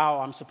about how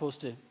I'm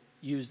supposed to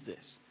use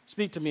this.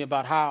 Speak to me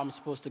about how I'm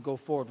supposed to go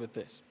forward with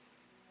this.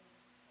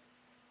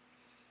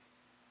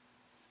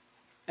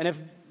 And if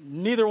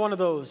neither one of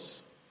those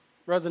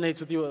resonates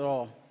with you at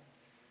all,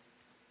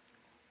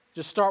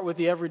 just start with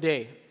the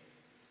everyday.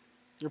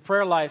 Your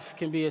prayer life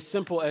can be as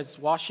simple as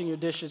washing your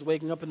dishes,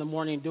 waking up in the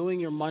morning, doing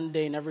your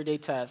mundane everyday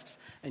tasks,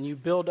 and you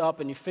build up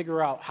and you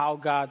figure out how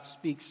God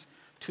speaks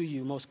to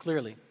you most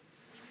clearly.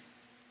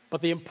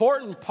 But the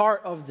important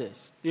part of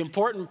this, the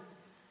important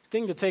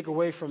thing to take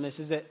away from this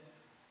is that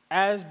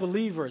as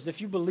believers,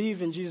 if you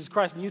believe in Jesus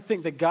Christ and you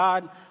think that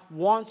God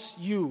wants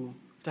you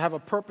to have a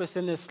purpose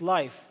in this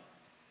life,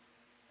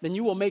 then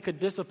you will make a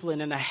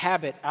discipline and a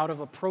habit out of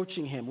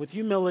approaching him with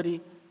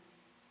humility,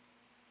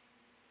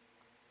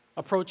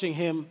 approaching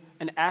him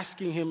and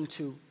asking him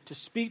to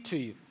speak to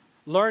you,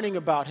 learning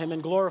about him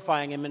and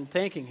glorifying him and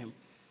thanking him.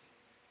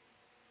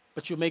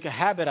 But you'll make a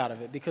habit out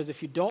of it, because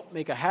if you don't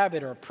make a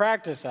habit or a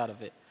practice out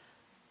of it,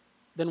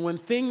 then when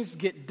things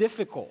get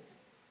difficult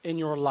in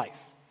your life,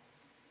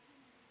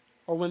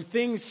 or when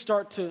things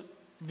start to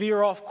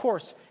veer off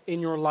course in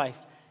your life,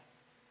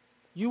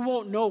 you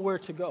won't know where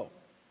to go.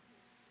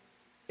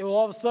 It will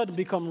all of a sudden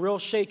become real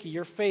shaky.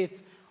 Your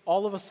faith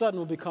all of a sudden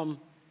will become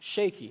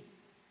shaky,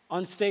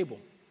 unstable.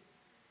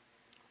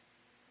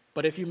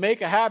 But if you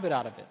make a habit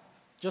out of it,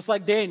 just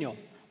like Daniel,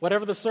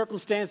 whatever the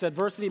circumstance,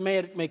 adversity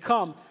may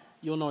come,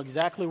 you'll know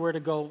exactly where to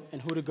go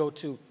and who to go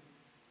to.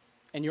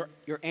 And your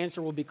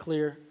answer will be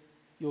clear.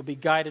 You'll be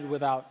guided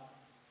without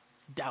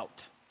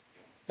doubt.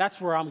 That's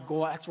where I'm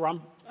going. That's where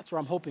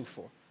I'm hoping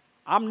for.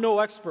 I'm no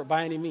expert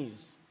by any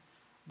means,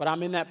 but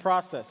I'm in that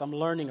process. I'm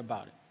learning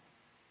about it.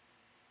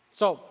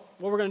 So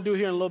what we're going to do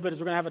here in a little bit is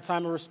we're going to have a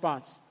time of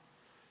response.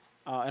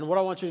 And what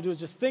I want you to do is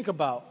just think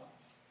about,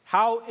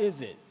 how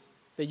is it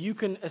that you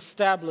can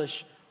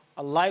establish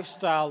a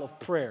lifestyle of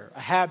prayer, a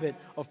habit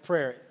of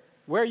prayer,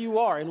 where you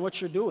are and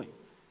what you're doing?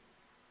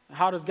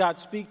 How does God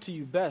speak to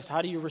you best?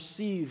 How do you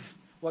receive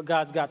what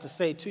God's got to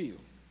say to you?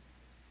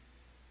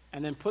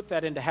 And then put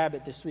that into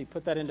habit this week.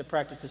 Put that into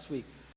practice this week.